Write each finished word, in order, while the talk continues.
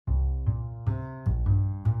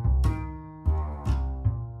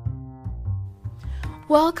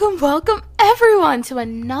Welcome everyone to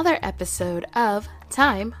another episode of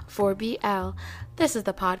Time for BL. This is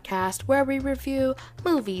the podcast where we review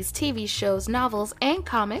movies, TV shows, novels, and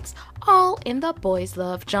comics, all in the boys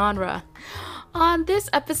love genre. On this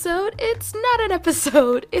episode, it's not an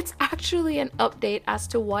episode, it's actually an update as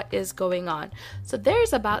to what is going on. So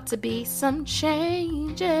there's about to be some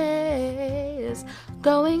changes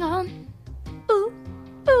going on. Ooh.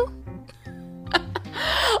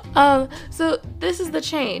 So this is the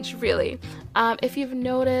change, really. If you've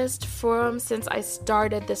noticed since I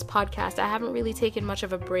started this podcast, I haven't really taken much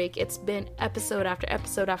of a break. It's been episode after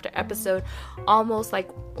episode after episode, almost like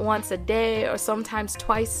once a day or sometimes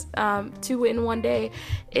twice, 2 in one day.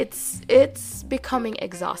 It's becoming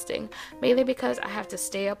exhausting, mainly because I have to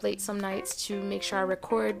stay up late some nights to make sure I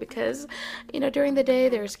record because, during the day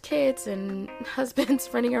there's kids and husbands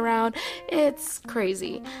running around. It's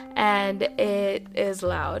crazy and it is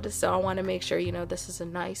loud. So I want to make sure, this is a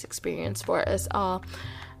nice experience for us all.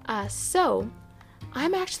 So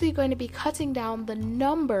I'm actually going to be cutting down the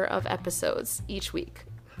number of episodes each week.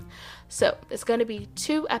 So it's going to be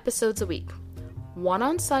 2 episodes a week, 1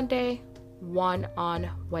 on Sunday, 1 on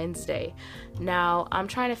Wednesday. Now I'm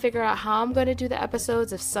trying to figure out how I'm going to do the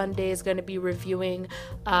episodes. If Sunday is going to be reviewing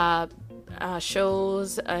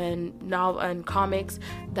shows and comics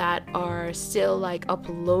that are still like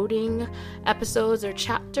uploading episodes or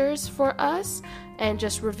chapters for us and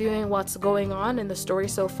just reviewing what's going on in the story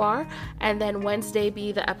so far, and then Wednesday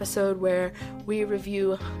be the episode where we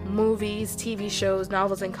review movies, TV shows,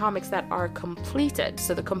 novels, and comics that are completed,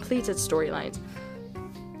 so the completed storylines.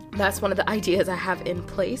 That's one of the ideas I have in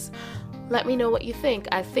place. Let me know what you think.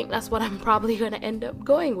 I think that's what I'm probably going to end up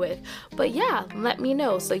going with. But yeah, let me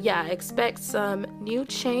know. So yeah, expect some new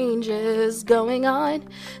changes going on.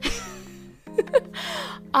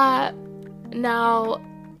 Now,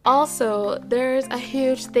 also, there's a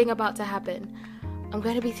huge thing about to happen. I'm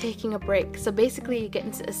going to be taking a break. So basically, get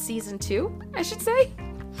into a season 2, I should say.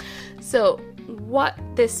 So what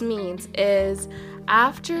this means is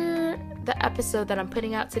after the episode that I'm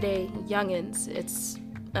putting out today, Youngins, it's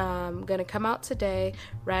gonna come out today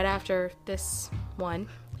right after this one,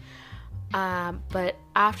 but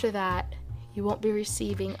after that you won't be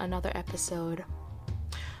receiving another episode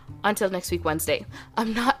until next week, Wednesday.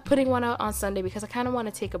 I'm not putting one out on Sunday because I kind of want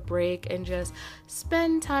to take a break and just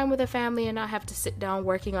spend time with the family and not have to sit down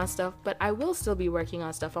working on stuff, but I will still be working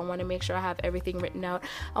on stuff. I want to make sure I have everything written out.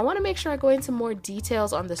 I want to make sure I go into more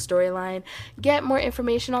details on the storyline, get more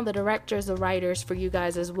information on the directors, the writers for you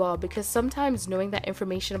guys as well, because sometimes knowing that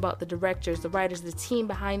information about the directors, the writers, the team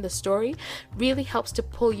behind the story really helps to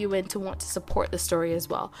pull you in to want to support the story as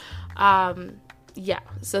well.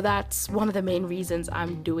 So that's one of the main reasons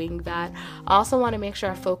I'm doing that. I also want to make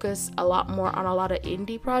sure I focus a lot more on a lot of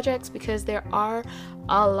indie projects because there are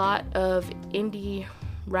a lot of indie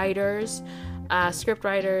writers, script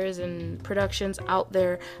writers, and productions out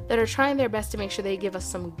there that are trying their best to make sure they give us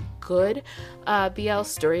some good BL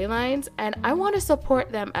storylines, and I want to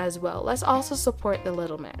support them as well. Let's also support the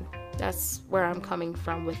little man. That's where I'm coming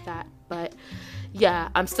from with that. But yeah,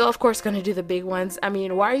 I'm still, of course, going to do the big ones. I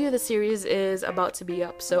mean, Why Are You? The series is about to be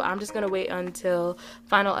up, so I'm just going to wait until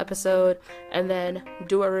final episode and then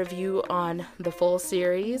do a review on the full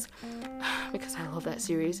series because I love that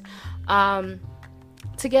series.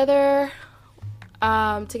 Together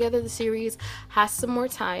the series has some more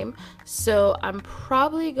time, so I'm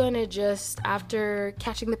probably gonna just, after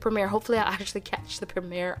catching the premiere, hopefully I'll actually catch the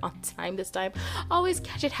premiere on time this time. I always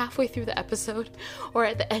catch it halfway through the episode or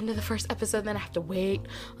at the end of the first episode, then I have to wait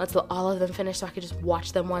until all of them finish so I can just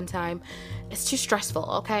watch them one time. It's too stressful,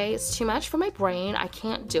 okay? It's too much for my brain. I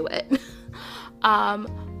can't do it.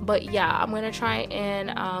 But yeah, I'm gonna try and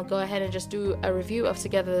go ahead and just do a review of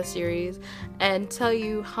Together the series and tell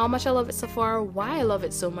you how much I love it so far, why I love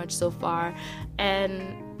it so much so far,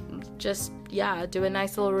 and just do a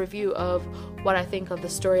nice little review of what I think of the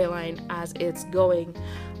storyline as it's going.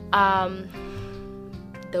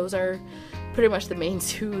 Those are pretty much the main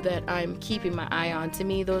 2 that I'm keeping my eye on. To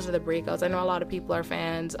me, those are the breakouts. I know a lot of people are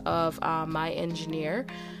fans of My Engineer,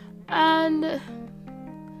 and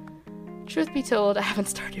truth be told, I haven't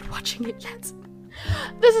started watching it yet.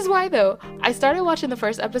 This is why, though. I started watching the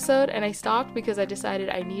first episode and I stopped because I decided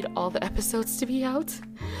I need all the episodes to be out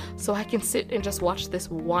so I can sit and just watch this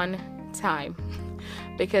one time.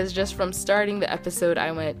 Because just from starting the episode,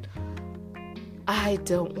 I went, I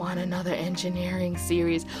don't want another engineering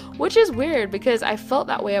series, which is weird because I felt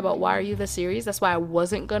that way about Why Are You? The series. That's why I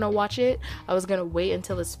wasn't gonna watch it. I was gonna wait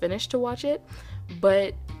until it's finished to watch it.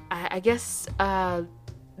 But I guess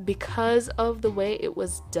because of the way it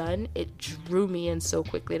was done, it drew me in so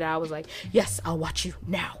quickly that I was like, yes, I'll watch you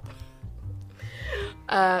now.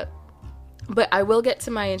 But I will get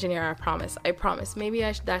to My Engineer, I promise. Maybe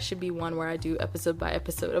that should be one where I do episode by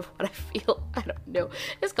episode of what I feel. I don't know.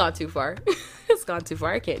 It's gone too far.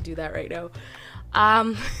 I can't do that right now.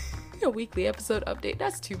 A weekly episode update,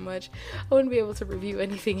 that's too much. I wouldn't be able to review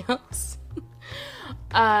anything else.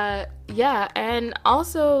 Yeah, and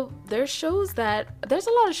also there's a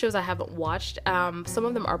lot of shows I haven't watched. Some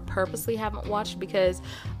of them are purposely haven't watched because,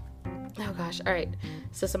 oh gosh, all right,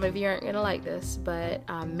 so some of you aren't gonna like this, but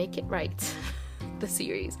Make It Right, the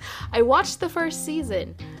series. I watched the first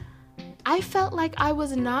season. I felt like I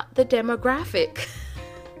was not the demographic.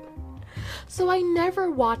 So I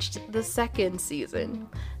never watched the second season.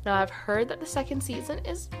 Now I've heard that the second season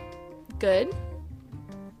is good.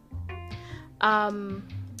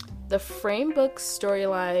 The Frame Book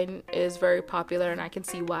storyline is very popular, and I can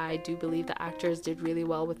see why. I do believe the actors did really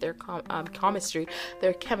well with their chemistry.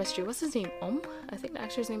 What's his name? I think the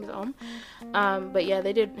actor's name is But yeah,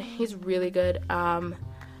 they did. He's really good.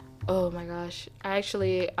 Oh my gosh, I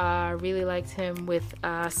actually really liked him with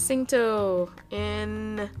Singto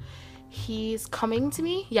in He's Coming to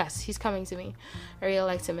Me. Yes, He's Coming to Me. I really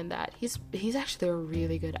liked him in that. He's actually a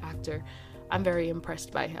really good actor. I'm very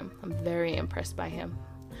impressed by him.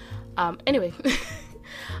 Anyway.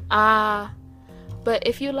 But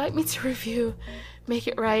if you'd like me to review Make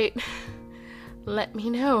It Right, let me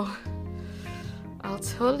know. I'll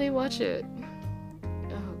totally watch it.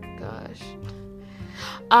 Oh gosh.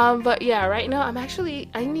 But yeah, right now I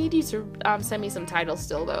need you to send me some titles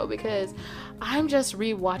still though, because I'm just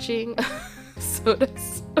rewatching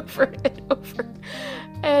Sodas over and over,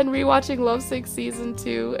 and rewatching Lovesick Season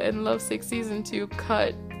 2 and Lovesick Season 2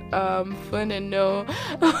 Cut, Fun and No.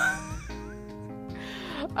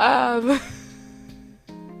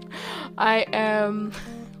 I am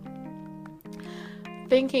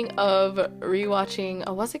thinking of rewatching,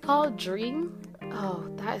 what's it called? Dream? Oh,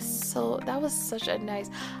 that was such a nice,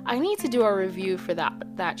 I need to do a review for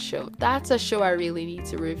that show. That's a show I really need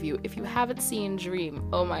to review. If you haven't seen Dream,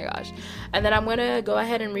 oh my gosh. And then I'm going to go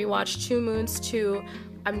ahead and rewatch Two Moons 2.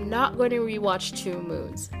 I'm not going to rewatch Two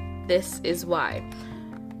Moons. This is why.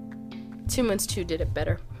 Two Moons 2 did it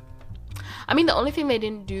better. I mean, the only thing they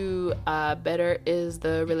didn't do better is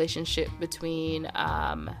the relationship between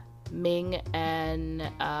Ming and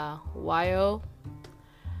Wyo.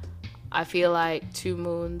 I feel like Two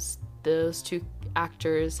Moons, those two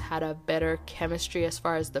actors had a better chemistry as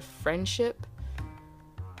far as the friendship.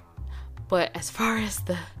 But as far as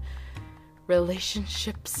the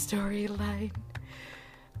relationship storyline,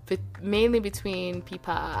 mainly between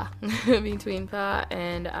Pa and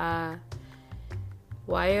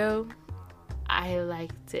Wyo, I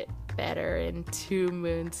liked it better in Two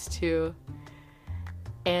Moons 2.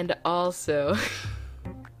 And also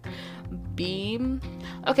Beam.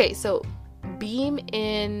 Okay, so Beam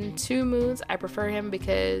in Two Moons, I prefer him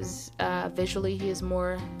because visually he is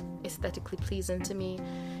more aesthetically pleasing to me.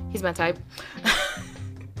 He's my type.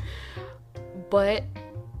 But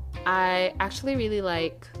I actually really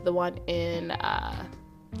like the one in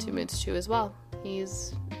Two Moons 2 as well.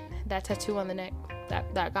 He's that tattoo on the neck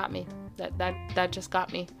that got me. That just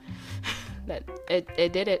got me. That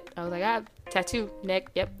it did it. I was like, tattoo, neck,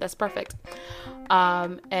 yep, that's perfect.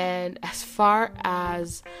 And as far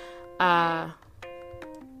as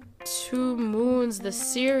Two Moons the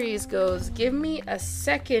series goes, give me a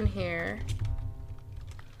second here.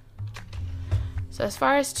 So as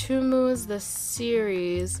far as Two Moons the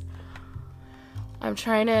series, I'm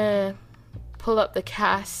trying to pull up the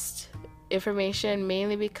cast information,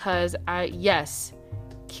 mainly because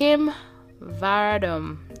Kim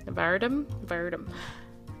Varadum.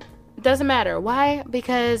 Doesn't matter. Why?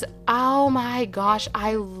 Because, oh my gosh,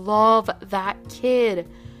 I love that kid.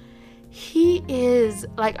 He is,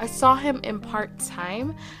 like, I saw him in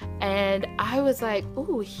part-time, and I was like,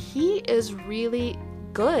 ooh, he is really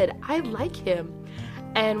good. I like him.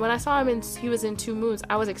 And when I saw him he was in Two Moons,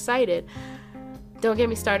 I was excited. Don't get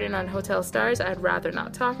me started on Hotel Stars. I'd rather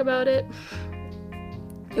not talk about it.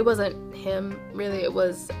 It wasn't him, really. It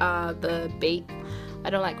was the bait. I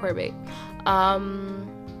don't like queerbait.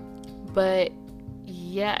 But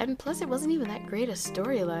yeah, and plus it wasn't even that great a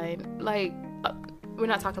storyline. Like, we're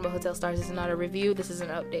not talking about Hotel Stars. This is not a review. This is an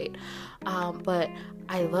update. But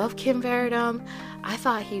I love Kim Varadum. I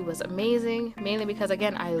thought he was amazing, mainly because,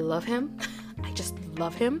 again, I love him. I just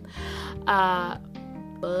love him.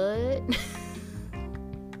 But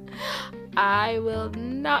I will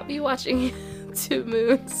not be watching Two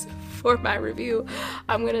Moons for my review.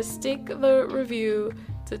 I'm gonna stick the review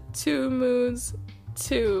to Two Moons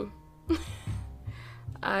 2.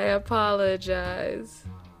 I apologize.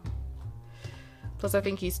 Plus, I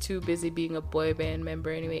think he's too busy being a boy band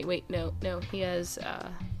member anyway. Wait, no, he has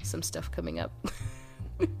some stuff coming up.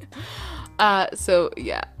 So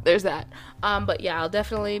yeah, there's that. But yeah, I'll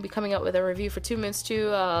definitely be coming out with a review for 2 Minutes 2.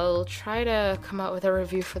 I'll try to come out with a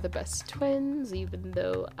review for The Best Twins, even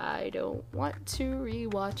though I don't want to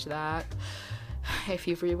rewatch that. If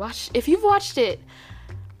you've watched it,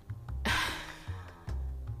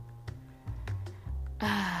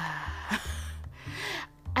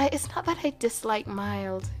 it's not that I dislike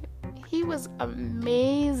Miles. He was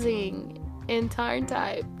amazing in Tarn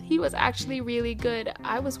Type. He was actually really good.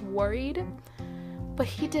 I was worried, but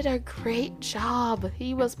he did a great job.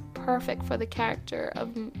 He was perfect for the character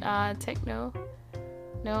of Techno.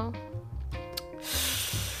 No?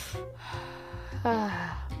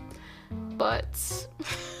 But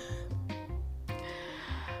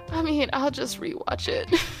I mean, I'll just rewatch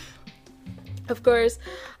it. Of course,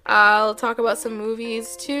 I'll talk about some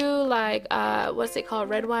movies too, like what's it called?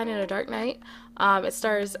 Red Wine and a Dark Night. It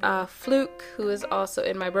stars Fluke, who is also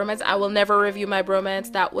in My Bromance. I will never review My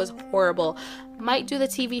Bromance. That was horrible. Might do the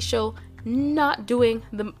TV show, not doing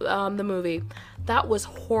the movie. That was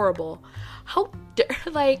horrible. How dare,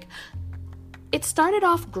 like, it started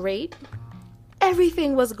off great.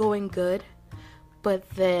 Everything was going good. But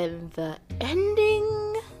then the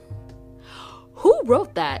ending? Who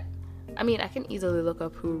wrote that? I mean, I can easily look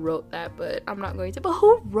up who wrote that, but I'm not going to. But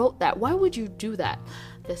who wrote that? Why would you do that?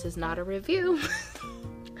 This is not a review.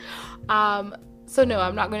 So no,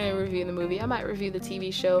 I'm not going to review the movie. I might review the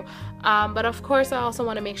TV show. But of course, I also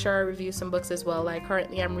want to make sure I review some books as well. Like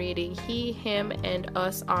currently I'm reading He, Him, and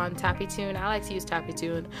Us on TappyTune. I like to use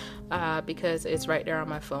TappyTune because it's right there on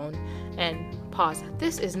my phone. And pause.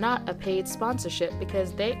 This is not a paid sponsorship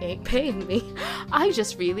because they ain't paying me. I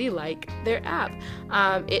just really like their app.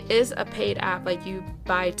 It is a paid app. Like you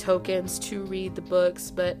buy tokens to read the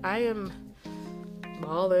books, but I am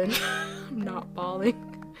balling. I'm not balling.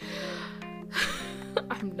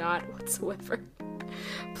 I'm not whatsoever.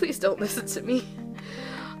 Please don't listen to me.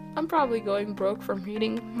 I'm probably going broke from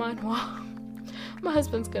reading manhwa. My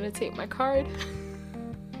husband's gonna take my card.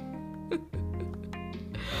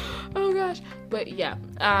 Oh gosh. But yeah,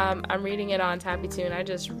 I'm reading it on TappyTune. I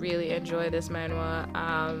just really enjoy this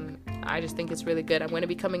manhwa. I just think it's really good. I'm going to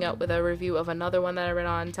be coming out with a review of another one that I read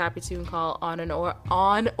on TappyTune called On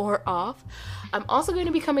or Off. I'm also going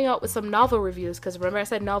to be coming out with some novel reviews because remember I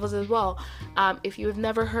said novels as well. If you have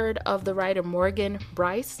never heard of the writer Morgan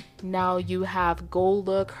Bryce, now you have. Go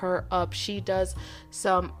look her up. She does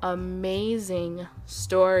some amazing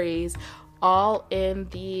stories, all in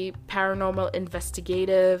the paranormal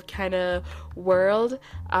investigative kind of world,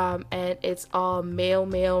 and it's all male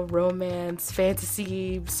romance,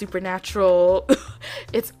 fantasy, supernatural.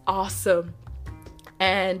 It's awesome.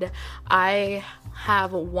 And I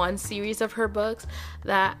have one series of her books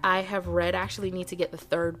that I have read. I actually need to get the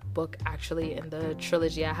third book actually in the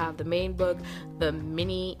trilogy. I have the main book, the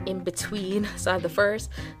mini in between. So I have the first,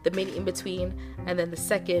 the mini in between, and then the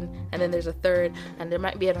second, and then there's a third, and there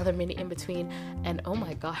might be another mini in between. And oh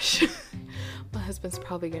my gosh, my husband's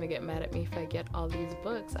probably gonna get mad at me if I get all these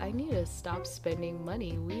books. I need to stop spending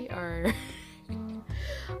money. We are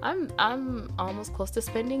I'm almost close to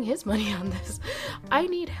spending his money on this. I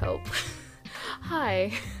need help.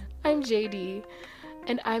 Hi, I'm JD,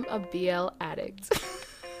 and I'm a BL addict.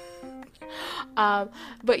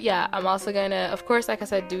 But yeah, I'm also gonna, of course, like I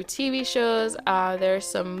said, do TV shows. There's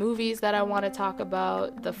some movies that I want to talk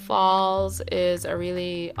about. The Falls is a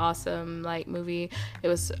really awesome movie. It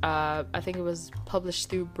was I think it was published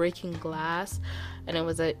through Breaking Glass, and it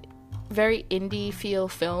was a very indie feel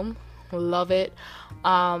film. Love it.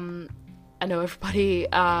 I know everybody,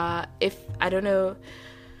 I don't know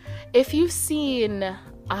if you've seen,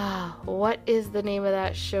 what is the name of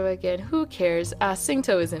that show again? Who cares?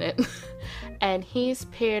 Singto is in it. And he's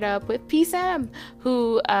paired up with P. Sam,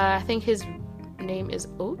 who, I think his name is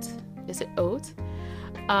Oat. Is it Oat?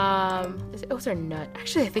 Is it Oat or Nut?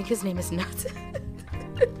 Actually, I think his name is Nut.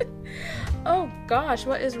 Oh gosh,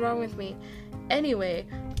 what is wrong with me? Anyway,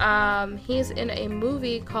 he's in a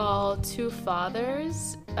movie called Two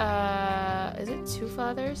Fathers. Is it Two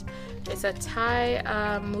Fathers? It's a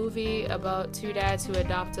Thai movie about two dads who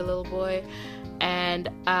adopt a little boy. And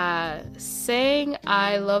saying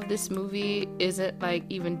I love this movie isn't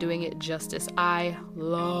even doing it justice. I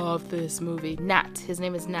love this movie. Nat. His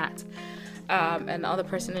name is Nat. And the other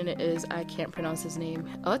person in it is, I can't pronounce his name,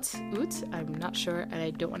 Ut, I'm not sure, and I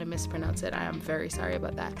don't want to mispronounce it. I am very sorry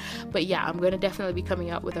about that. But yeah, I'm going to definitely be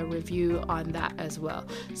coming out with a review on that as well.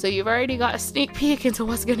 So you've already got a sneak peek into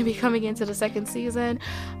what's going to be coming into the second season.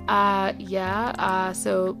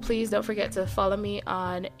 So please don't forget to follow me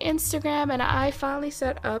on Instagram, and I finally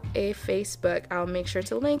set up a Facebook. I'll make sure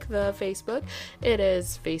to link the Facebook. It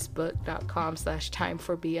is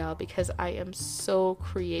facebook.com/timeforbl, because I am so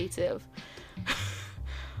creative.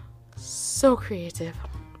 So creative.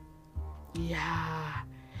 Yeah.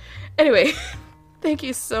 Anyway, thank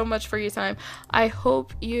you so much for your time. I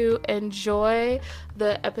hope you enjoy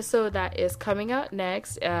the episode that is coming out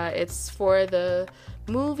next. It's for the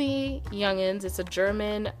movie Youngins. It's a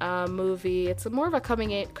German movie. It's more of a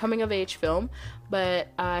coming of age film, but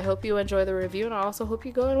I hope you enjoy the review, and I also hope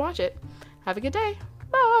you go and watch it. Have a good day.